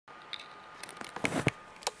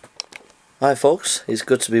Hi folks, it's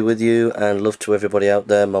good to be with you and love to everybody out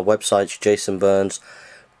there. My website's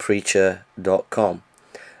jasonburnspreacher.com.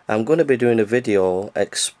 I'm going to be doing a video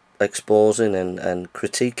exposing and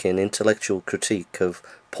critiquing, intellectual critique of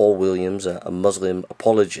Paul Williams, a Muslim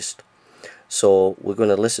apologist. So we're going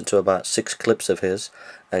to listen to about 6 clips of his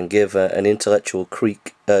and give an intellectual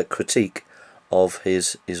critique of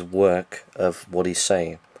his work, of what he's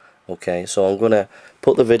saying. Okay, so I'm going to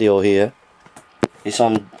put the video here. It's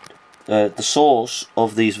on the source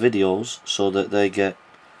of these videos, so that they get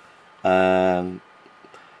the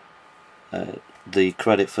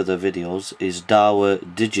credit for the videos, is Dawa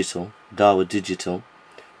Digital.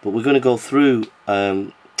 But we're going to go through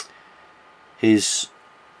his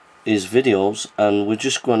videos, and I'm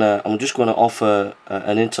just going to offer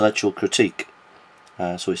an intellectual critique.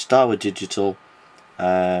 So it's Dawa Digital.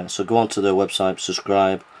 So go onto their website,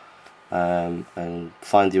 subscribe, and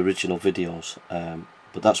find the original videos.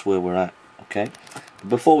 But that's where we're at. Okay,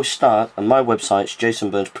 before we start, on my website's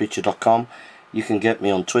jasonburnspreacher.com. You can get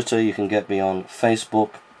me on Twitter, you can get me on Facebook.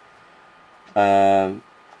 So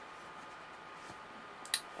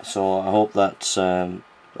I hope that's a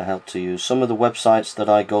help to you. Some of the websites that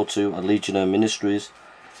I go to are Legionnaire Ministries,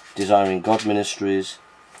 Desiring God Ministries,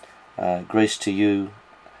 Grace to You,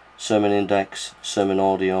 Sermon Index, Sermon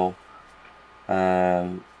Audio,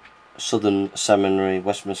 Southern Seminary,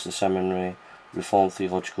 Westminster Seminary, Reformed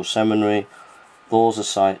Theological Seminary. Those are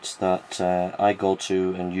sites that I go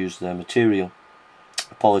to and use their material.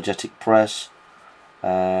 Apologetic Press,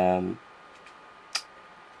 Phil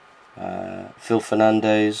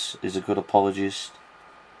Fernandez is a good apologist.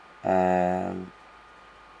 So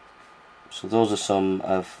those are some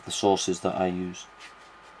of the sources that I use.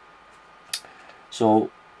 So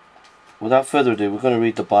without further ado, we're going to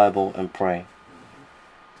read the Bible and pray.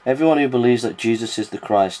 Everyone who believes that Jesus is the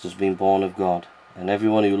Christ has been born of God, and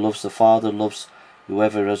everyone who loves the Father loves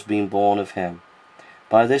whoever has been born of him.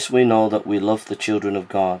 By this we know that we love the children of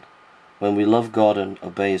God, when we love God and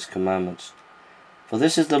obey his commandments. For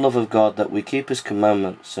this is the love of God, that we keep his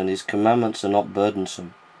commandments, and his commandments are not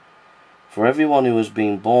burdensome. For everyone who has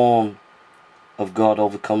been born of God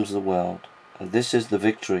overcomes the world, and this is the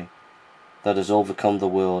victory that has overcome the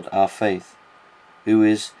world, our faith. Who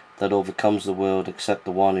is that overcomes the world except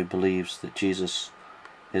the one who believes that Jesus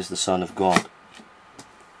is the Son of God?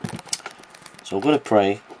 So I'm going to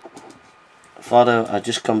pray. Father, I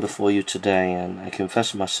just come before you today, and I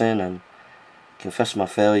confess my sin and confess my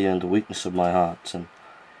failure and the weakness of my heart. And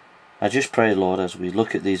I just pray, Lord, as we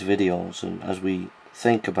look at these videos and as we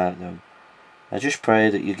think about them, I just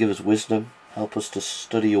pray that you give us wisdom, help us to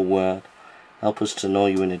study your word, help us to know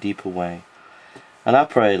you in a deeper way. And I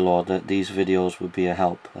pray, Lord, that these videos would be a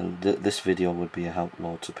help, and that this video would be a help,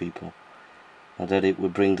 Lord, to people, and that it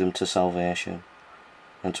would bring them to salvation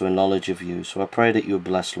and to a knowledge of you. So I pray that you would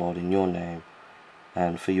bless, Lord, in your name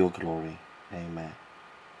and for your glory. Amen.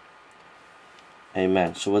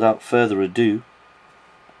 Amen. So without further ado,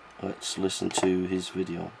 let's listen to his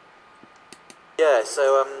video. Yeah,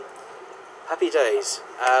 so happy days.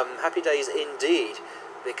 Happy days indeed.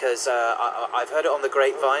 Because I've heard it on the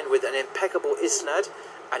grapevine with an impeccable isnad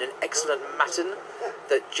and an excellent matan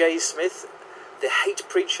that J. Smith, the hate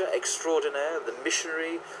preacher extraordinaire, the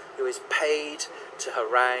missionary who is paid to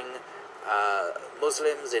harangue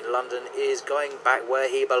Muslims in London, is going back where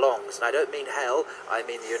he belongs. And I don't mean hell, I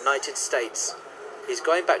mean the United States. He's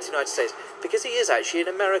going back to the United States because he is actually an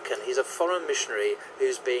American. He's a foreign missionary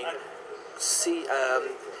who's been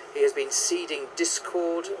he has been seeding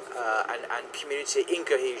discord and community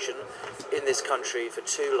incohesion in this country for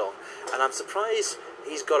too long. And I'm surprised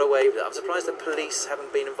he's got away with it. I'm surprised the police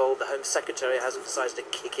haven't been involved, the Home Secretary hasn't decided to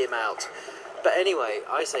kick him out. But anyway,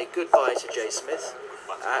 I say goodbye to J. Smith.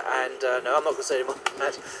 No, I'm not going to say any more than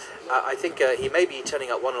that. I think he may be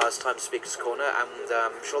turning up one last time to Speaker's Corner, and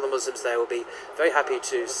I'm sure the Muslims there will be very happy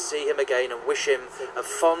to see him again and wish him a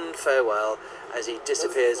fond farewell as he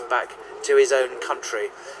disappears back to his own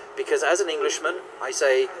country. Because as an Englishman, I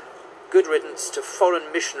say good riddance to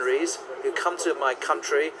foreign missionaries who come to my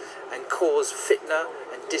country and cause fitna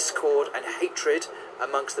and discord and hatred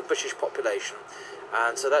amongst the British population.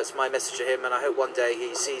 And so that's my message to him, and I hope one day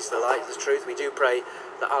he sees the light, the truth. We do pray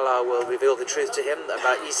that Allah will reveal the truth to him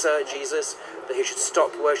about Isa, Jesus, that he should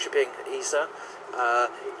stop worshipping Isa.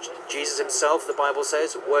 Jesus himself, the Bible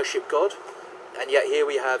says, worship God. And yet here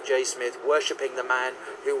we have J. Smith worshipping the man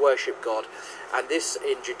who worshipped God. And this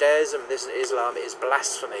in Judaism, this in Islam is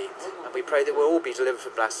blasphemy. And we pray that we'll all be delivered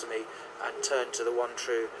from blasphemy and turn to the one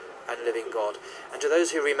true and living God. And to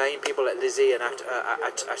those who remain, people like Lizzie and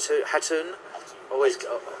Hatun, always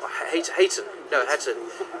Hayton, no Hatton,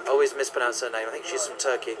 always mispronounce her name. I think she's from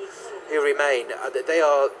Turkey. Who remain? They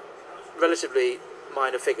are relatively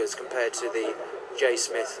minor figures compared to the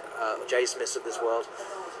Smiths of this world.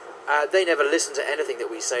 They never listen to anything that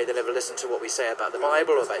we say. They never listen to what we say about the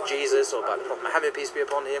Bible or about Jesus or about the Prophet Muhammad, peace be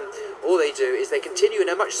upon him. All they do is they continue in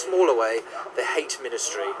a much smaller way the hate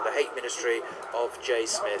ministry of J.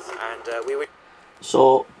 Smith. And we would.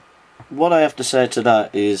 So, what I have to say to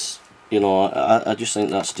that is, you know, I just think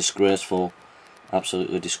that's disgraceful,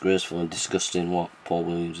 absolutely disgraceful and disgusting what Paul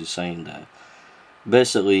Williams is saying there.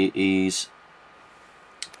 Basically,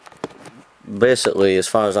 as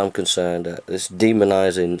far as I'm concerned, it's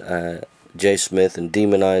demonising J. Smith and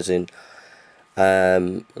demonising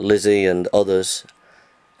Lizzie and others,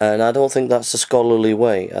 and I don't think that's a scholarly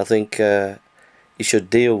way. I think you should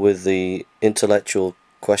deal with the intellectual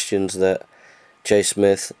questions that J.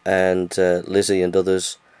 Smith and Lizzie and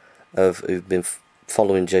others who've been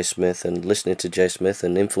following J. Smith and listening to J. Smith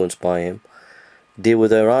and influenced by him, deal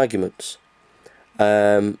with their arguments.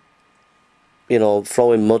 You know,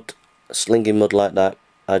 slinging mud like that,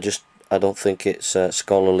 I don't think it's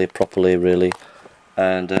scholarly properly, really.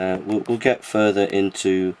 And we'll get further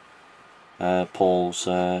into Paul's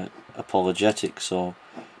apologetics. So,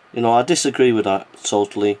 you know, I disagree with that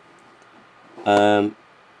totally.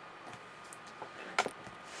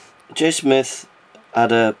 J. Smith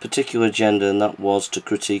had a particular agenda, and that was to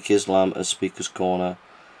critique Islam as Speaker's Corner,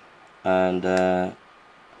 and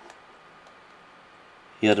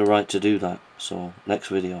he had a right to do that. So, next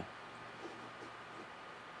video.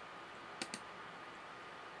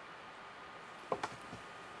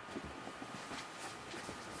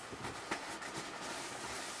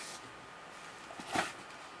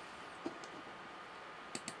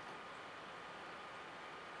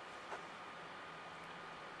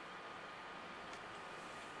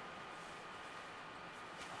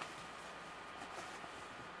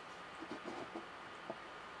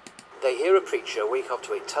 They hear a preacher week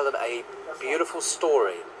after week tell them a beautiful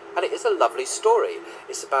story, and it is a lovely story.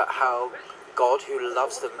 It's about how God, who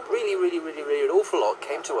loves them really, really, really, really an awful lot,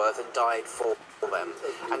 came to earth and died for them.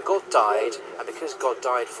 And God died, and because God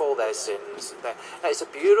died for their sins, now it's a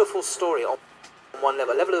beautiful story on one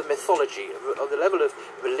level, a level of mythology, on the level of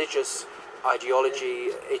religious ideology.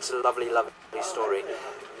 It's a lovely, lovely story.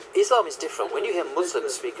 Islam is different. When you hear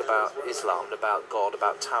Muslims speak about Islam, about God,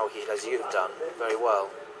 about Tawheed, as you have done very well,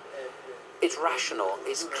 it's rational,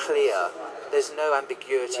 it's clear, there's no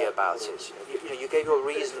ambiguity about it. You gave your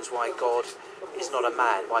reasons why God is not a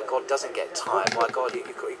man, why God doesn't get tired, why God, you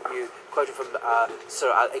quoted from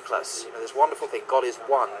Surah Al-Ikhlas, you know, this wonderful thing, God is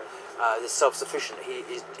one, is self-sufficient, he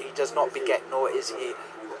does not beget, nor is he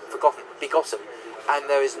begotten, and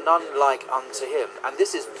there is none like unto him, and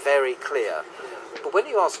this is very clear. But when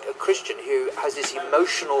you ask a Christian who has this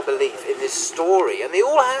emotional belief in this story, and they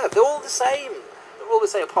all have, they're all the same, all the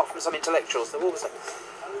same, apart from some intellectuals, they're all the same.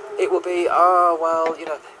 It will be, well, you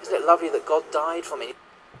know, isn't it lovely that God died for me?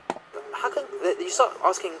 How can you start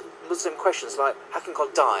asking Muslim questions like, how can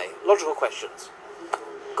God die? Logical questions.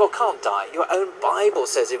 God can't die. Your own Bible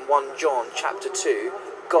says in 1 John chapter 2,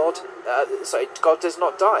 God does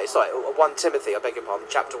not die. 1 Timothy, I beg your pardon,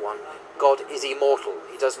 chapter 1. God is immortal.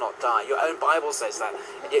 He does not die. Your own Bible says that,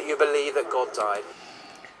 and yet you believe that God died.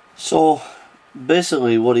 So,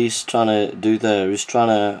 basically what he's trying to do there is trying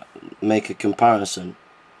to make a comparison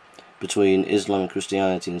between Islam and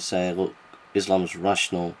Christianity and say, look, Islam's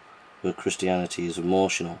rational, where Christianity is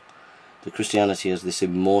emotional. The Christianity has this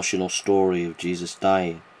emotional story of Jesus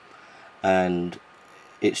dying, and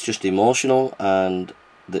it's just emotional, and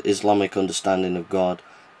the Islamic understanding of God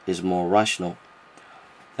is more rational.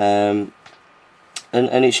 And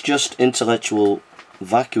it's just intellectual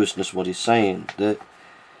vacuousness what he's saying.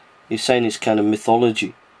 He's saying it's kind of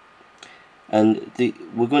mythology, and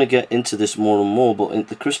we're going to get into this more and more, but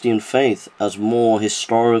the Christian faith has more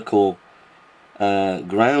historical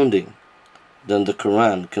grounding than the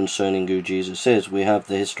Quran concerning who Jesus is. We have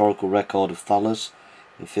the historical record of Thales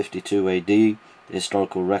in 52 AD, the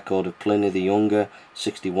historical record of Pliny the Younger,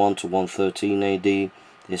 61 to 113 AD, the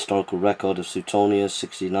historical record of Suetonius,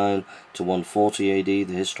 69 to 140 AD,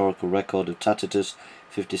 the historical record of Tacitus,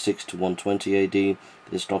 56 to 120 AD, the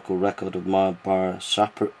historical record of Bar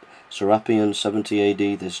Serapion, 70 AD,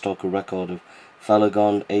 the historical record of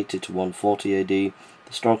Phlegon, 80 to 140 AD, the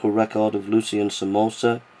historical record of Lucian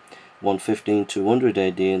Samosa, 115 to 200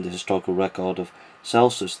 AD, and the historical record of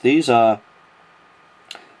Celsus. These are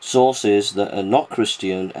sources that are not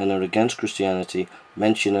Christian and are against Christianity,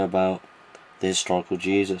 mention about the historical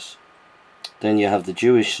Jesus. Then you have the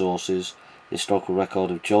Jewish sources, the historical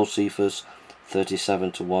record of Josephus,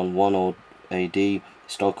 37 to 110 AD,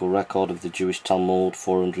 historical record of the Jewish Talmud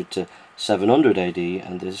 400 to 700 AD,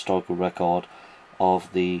 and the historical record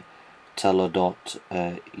of the Toledot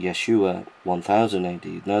Yeshua 1000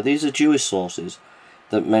 AD. Now these are Jewish sources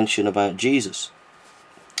that mention about Jesus.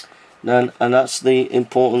 And that's the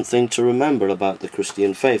important thing to remember about the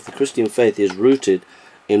Christian faith. The Christian faith is rooted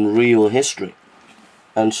in real history.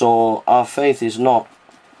 And so our faith is not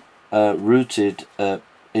rooted in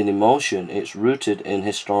emotion, it's rooted in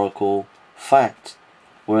historical fact,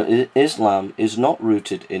 where Islam is not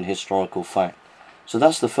rooted in historical fact. So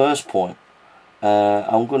that's the first point.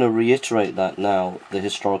 I'm going to reiterate that now, the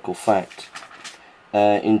historical fact.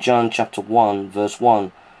 In John chapter 1 verse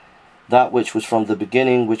 1, that which was from the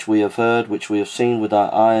beginning, which we have heard, which we have seen with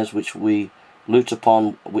our eyes, which we looked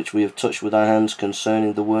upon, which we have touched with our hands,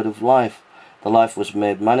 concerning the word of life. The life was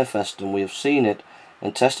made manifest, and we have seen it,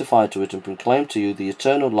 and testified to it, and proclaimed to you the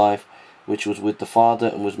eternal life, which was with the Father,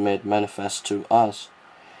 and was made manifest to us.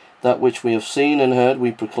 That which we have seen and heard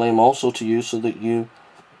we proclaim also to you, so that you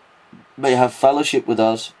may have fellowship with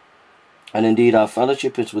us. And indeed our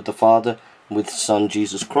fellowship is with the Father, and with His Son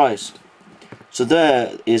Jesus Christ. So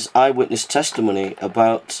there is eyewitness testimony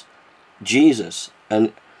about Jesus,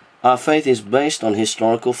 and our faith is based on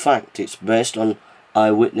historical fact. It's based on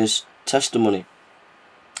eyewitness testimony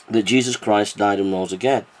that Jesus Christ died and rose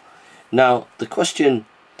again. Now the question,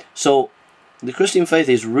 so the Christian faith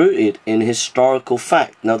is rooted in historical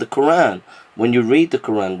fact. Now the Quran, when you read the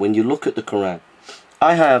Quran, when you look at the Quran,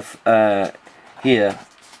 I have here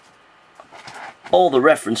all the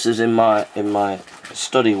references in my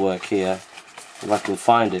study work here, if I can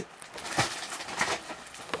find it.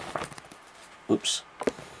 Oops,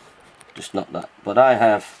 just not that. But I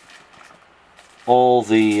have all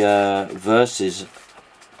the verses,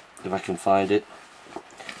 if I can find it.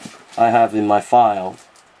 I have in my file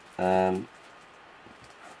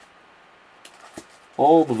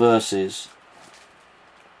all the verses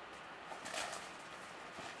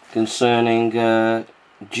concerning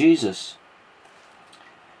Jesus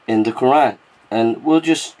in the Quran, and we'll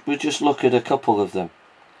just look at a couple of them.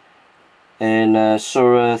 In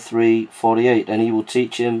Surah 3:48, and He will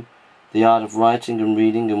teach him the art of writing and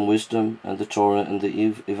reading and wisdom and the Torah and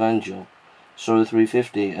the Evangel. Surah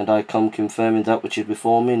 3:50, and I come confirming that which is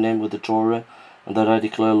before me, namely the Torah, and that I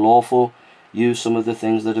declare lawful you some of the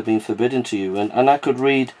things that have been forbidden to you. And I could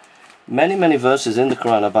read many verses in the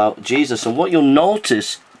Quran about Jesus, and what you'll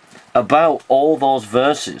notice about all those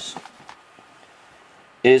verses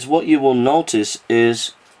is,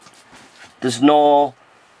 there's no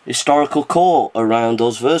historical core around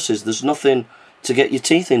those verses. There's nothing to get your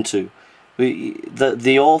teeth into.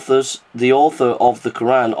 The author of the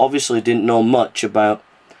Quran obviously didn't know much about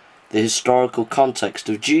the historical context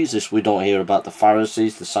of Jesus. We don't hear about the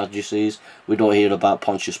Pharisees, the Sadducees. We don't hear about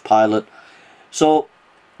Pontius Pilate. So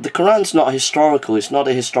the Quran's not historical. It's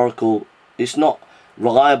not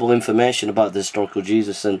reliable information about the historical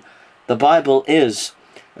Jesus, and the Bible is.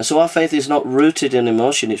 And so our faith is not rooted in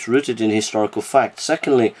emotion, it's rooted in historical fact.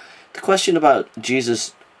 Secondly, the question about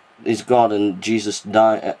Jesus is God and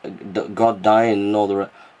God dying and all the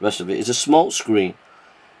rest of it is a smokescreen.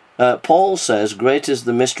 Paul says, great is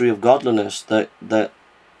the mystery of godliness, that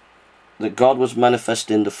God was manifest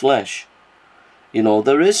in the flesh. You know,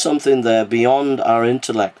 there is something there beyond our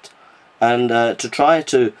intellect. And to try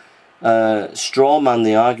to strawman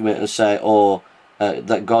the argument and say,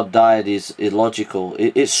 that God died is illogical.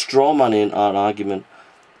 It's strawmanning our argument.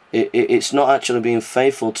 It's not actually being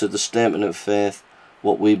faithful to the statement of faith,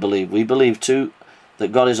 what we believe. We believe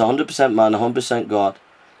that God is 100% man, 100% God,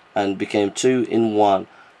 and became two in one.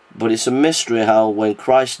 But it's a mystery how when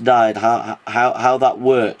Christ died, how that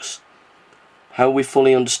works. How we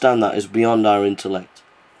fully understand that is beyond our intellect.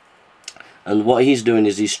 And what He's doing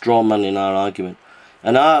is He's strawmanning our argument.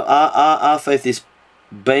 And our faith is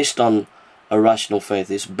based on a rational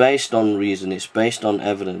faith. It's based on reason. It's based on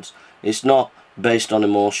evidence. It's not based on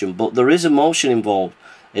emotion. But there is emotion involved.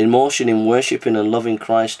 Emotion in worshipping and loving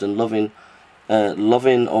Christ and loving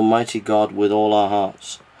Almighty God with all our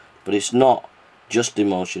hearts. But it's not just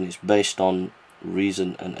emotion. It's based on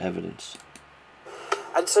reason and evidence.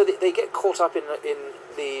 And so they get caught up in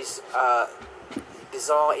these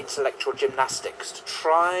bizarre intellectual gymnastics to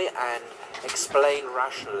try and explain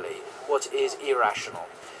rationally what is irrational.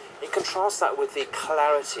 You contrast that with the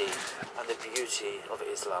clarity and the beauty of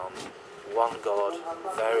Islam. One God,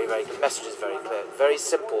 very good. The message is very clear, very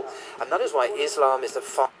simple, and that is why Islam is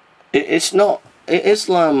the It's not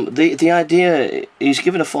Islam. The idea, he's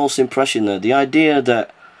given a false impression there. The idea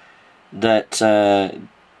that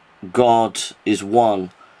God is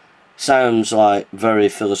one sounds like very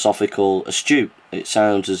philosophical, astute. it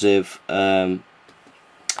sounds as if,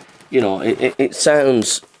 you know, it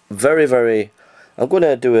sounds very, very... I'm going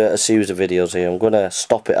to do a series of videos here. I'm going to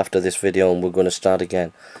stop it after this video and we're going to start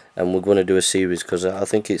again. And we're going to do a series because I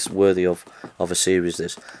think it's worthy of a series,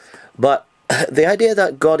 this. But the idea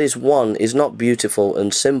that God is one is not beautiful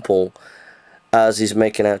and simple as he's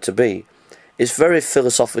making out to be. It's very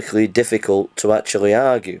philosophically difficult to actually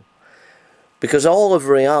argue. Because all of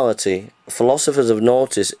reality, philosophers have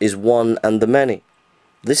noticed, is one and the many.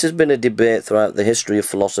 This has been a debate throughout the history of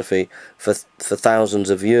philosophy for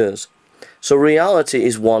thousands of years. So reality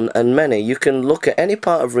is one and many. You can look at any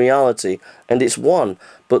part of reality and it's one,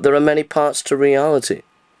 but there are many parts to reality.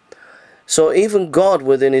 So even God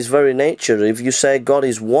within his very nature, if you say God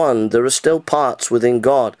is one, there are still parts within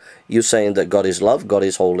God. You're saying that God is love, God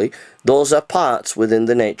is holy. Those are parts within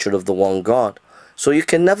the nature of the one God. So you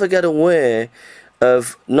can never get away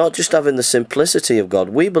of not just having the simplicity of God.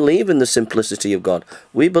 We believe in the simplicity of God.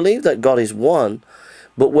 We believe that God is one,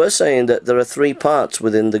 but we're saying that there are three parts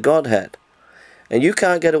within the Godhead. And you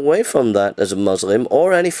can't get away from that as a Muslim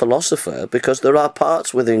or any philosopher, because there are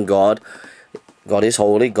parts within God. God is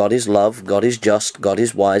holy, God is love, God is just, God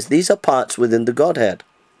is wise. These are parts within the Godhead.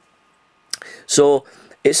 So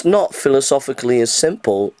it's not philosophically as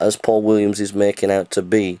simple as Paul Williams is making out to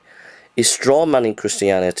be. He's strawmanning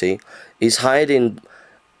Christianity. He's hiding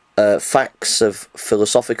facts of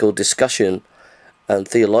philosophical discussion and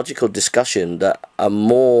theological discussion that are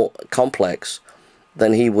more complex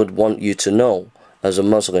than he would want you to know as a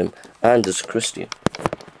Muslim and as a Christian.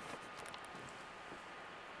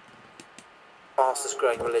 Fastest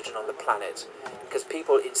growing religion on the planet, because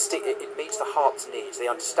people it meets the heart's needs. They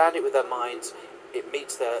understand it with their minds. It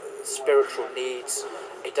meets their spiritual needs.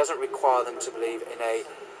 It doesn't require them to believe in a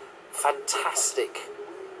fantastic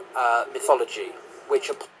mythology,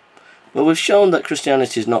 which... Well, we've shown that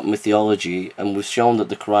Christianity is not mythology, and we've shown that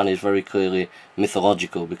the Quran is very clearly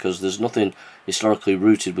mythological, because there's nothing historically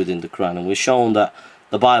rooted within the Quran, and we've shown that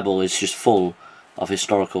the Bible is just full of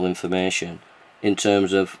historical information in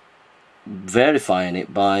terms of verifying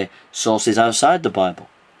it by sources outside the Bible.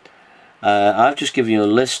 I've just given you a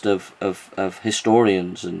list of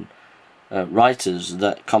historians and writers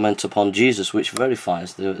that comment upon Jesus, which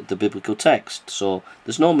verifies the biblical text. So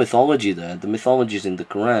there's no mythology there. The mythology is in the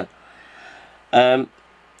Quran. That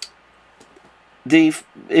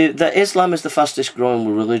Islam is the fastest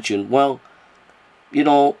growing religion. Well, you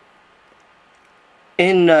know,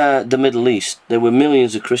 in the Middle East, there were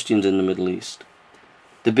millions of Christians in the Middle East.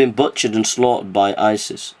 They've been butchered and slaughtered by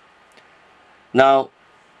ISIS. Now,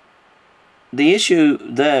 the issue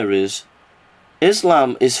there is,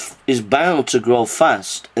 Islam is bound to grow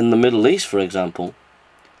fast in the Middle East, for example,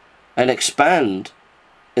 and expand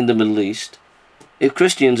in the Middle East if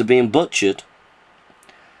Christians are being butchered.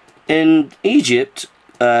 In Egypt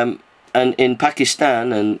and in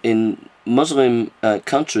Pakistan and in Muslim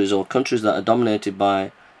countries, or countries that are dominated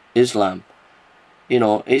by Islam, you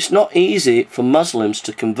know, it's not easy for Muslims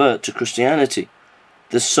to convert to Christianity.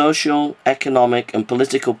 The social, economic and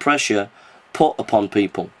political pressure put upon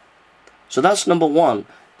people. So that's number one.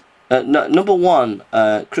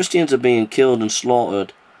 Christians are being killed and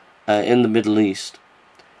slaughtered in the Middle East,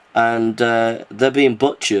 and they're being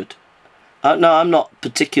butchered. Now, I'm not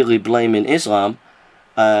particularly blaming Islam.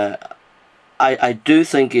 I do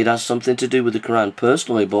think it has something to do with the Quran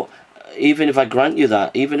personally, but even if I grant you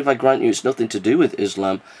that, even if I grant you it's nothing to do with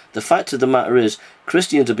Islam, the fact of the matter is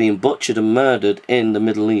Christians are being butchered and murdered in the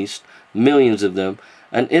Middle East, millions of them,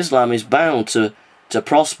 and Islam is bound to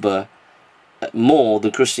prosper more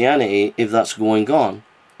than Christianity if that's going on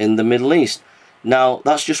in the Middle East. Now,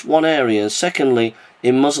 that's just one area. And secondly,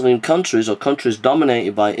 in Muslim countries or countries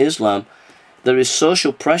dominated by Islam, there is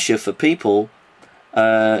social pressure for people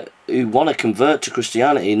who want to convert to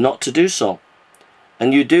Christianity not to do so.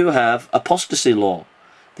 And you do have apostasy law.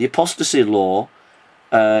 The apostasy law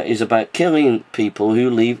is about killing people who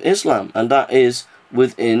leave Islam, and that is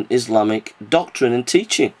within Islamic doctrine and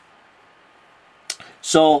teaching.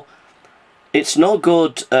 So it's no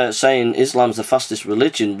good saying Islam's the fastest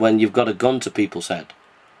religion when you've got a gun to people's head.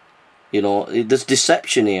 You know, there's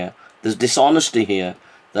deception here, there's dishonesty here,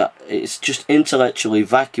 that it's just intellectually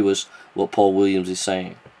vacuous what Paul Williams is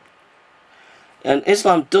saying. And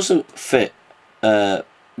Islam doesn't fit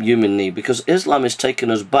human need, because Islam is taking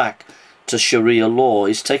us back to Sharia law.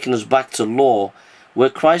 It's taking us back to law where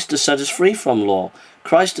Christ has set us free from law.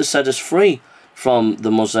 Christ has set us free from the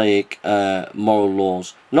Mosaic moral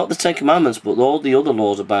laws, not the Ten Commandments, but all the other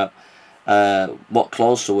laws about what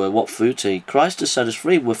clothes to wear, what food to eat. Christ has set us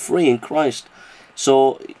free. We're free in Christ.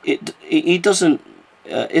 So Islam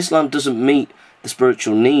doesn't meet the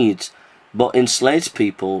spiritual needs but enslaves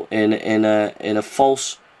people in a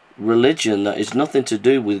false religion that is nothing to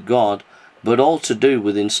do with God, but all to do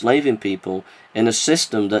with enslaving people in a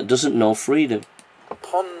system that doesn't know freedom.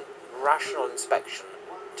 Upon rational inspection,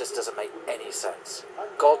 just doesn't make any sense.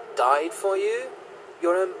 God died for you?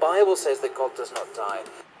 Your own Bible says that God does not die.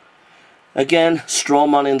 Again, straw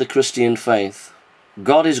man in the Christian faith.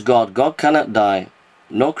 God is God. God cannot die.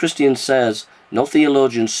 No Christian says, no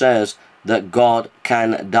theologian says that God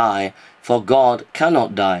can die, for God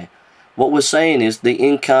cannot die. What we're saying is the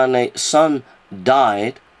incarnate Son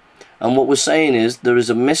died, and what we're saying is there is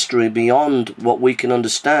a mystery beyond what we can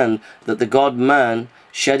understand, that the God-man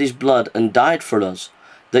shed his blood and died for us.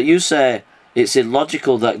 That you say it's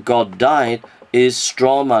illogical that God died is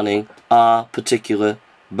straw-manning our particular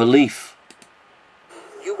belief.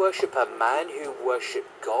 You worship a man who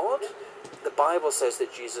worshipped God? The Bible says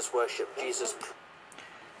that Jesus worshipped Jesus.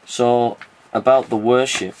 So, about the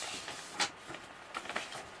worship.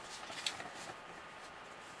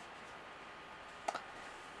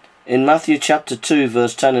 In Matthew chapter 2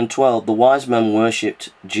 verse 10 and 12, the wise men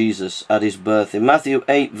worshipped Jesus at his birth. In Matthew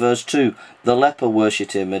 8 verse 2, the leper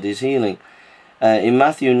worshipped him at his healing. In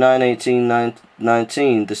Matthew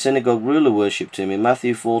 9:18-19, the synagogue ruler worshipped him. In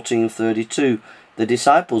Matthew 14:32, the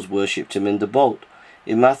disciples worshipped him in the boat.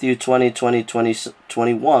 In Matthew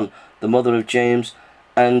 20:21, the mother of James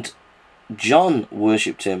and John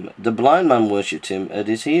worshipped him. The blind man worshipped him at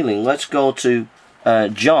his healing. Let's go to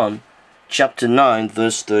John chapter 9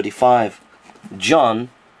 verse 35. John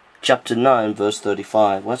chapter 9 verse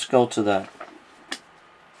 35. Let's go to that.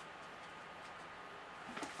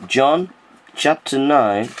 John chapter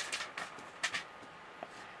 9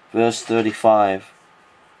 verse 35.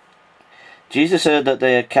 Jesus heard that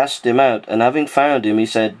they had cast him out, and having found him, he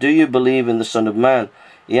said, "Do you believe in the Son of Man?"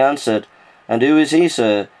 He answered, "And who is he,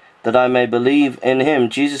 sir, that I may believe in him?"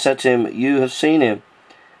 Jesus said to him, "You have seen him,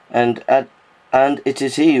 and it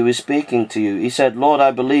is he who is speaking to you." He said, "Lord,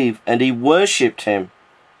 I believe," and he worshipped him.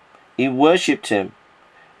 He worshipped him.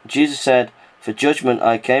 Jesus said, "For judgment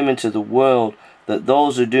I came into the world, that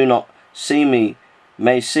those who do not see me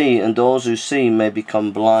may see, and those who see may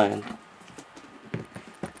become blind."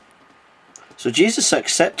 So Jesus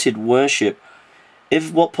accepted worship.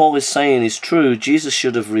 If what Paul is saying is true, Jesus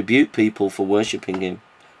should have rebuked people for worshipping him.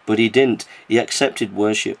 But he didn't. He accepted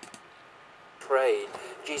worship. Prayed.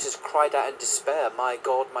 Jesus cried out in despair, my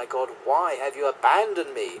God, why have you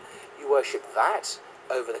abandoned me?" You worship that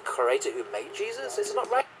over the Creator who made Jesus? It's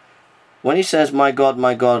not right. When he says, my God,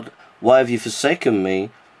 why have you forsaken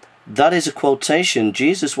me?" that is a quotation.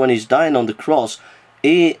 Jesus, when he's dying on the cross,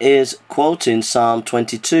 he is quoting Psalm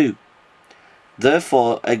 22.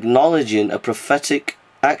 Therefore, acknowledging a prophetic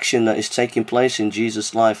action that is taking place in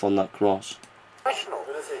Jesus' life on that cross. Rational.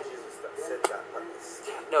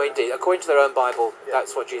 No, indeed. According to their own Bible,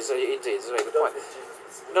 that's what Jesus... Indeed, it's a very good point.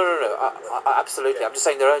 No. Absolutely. I'm just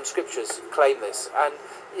saying their own scriptures claim this, and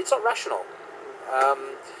it's not rational.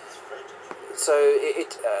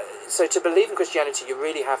 So to believe in Christianity, you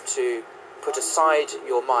really have to put aside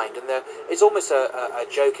your mind, and it's almost a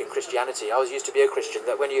joke in Christianity. I was used to be a Christian,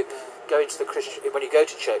 that when you go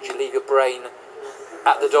to church, you leave your brain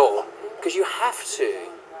at the door, because you have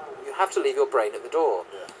to leave your brain at the door.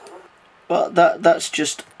 Well, that's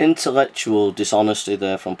just intellectual dishonesty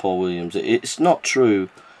there from Paul Williams. It's not true.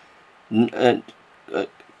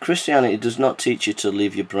 Christianity does not teach you to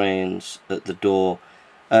leave your brains at the door.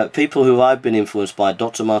 People who I've been influenced by,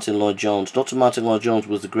 Dr. Martin Lloyd-Jones. Dr. Martin Lloyd-Jones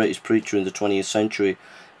was the greatest preacher in the 20th century,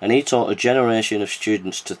 and he taught a generation of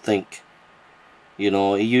students to think. You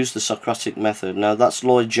know, he used the Socratic method. Now, that's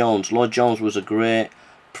Lloyd-Jones. Lloyd-Jones was a great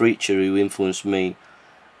preacher who influenced me,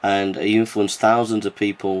 and he influenced thousands of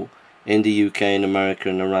people in the UK and America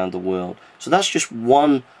and around the world. So that's just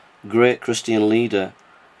one great Christian leader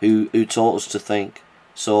who taught us to think.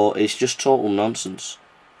 So it's just total nonsense.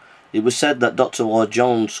 It was said that Dr.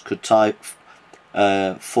 Lloyd-Jones could type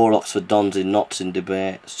 4 Oxford Dons in knots in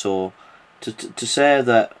debate. So to say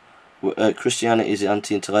that Christianity is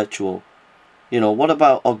anti-intellectual, you know, what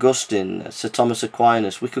about Augustine, Sir Thomas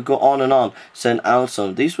Aquinas? We could go on and on. St.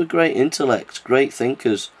 Anselm. These were great intellects, great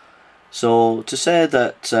thinkers. So to say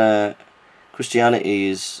that Christianity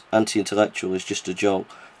is anti-intellectual is just a joke.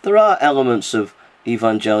 There are elements of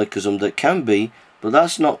evangelicalism that can be, but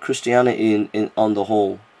that's not Christianity on the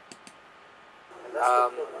whole.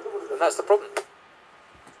 And that's the problem.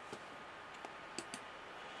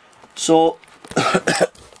 So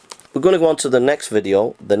we're going to go on to the next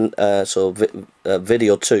video, then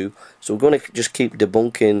video 2. So we're going to just keep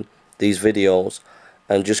debunking these videos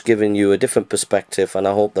and just giving you a different perspective, and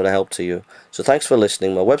I hope that I help to you. So thanks for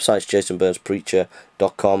listening. My website's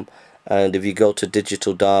jasonburnspreacher.com, and if you go to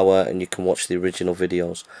Digital Dawa, and you can watch the original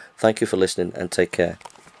videos. Thank you for listening, and take care.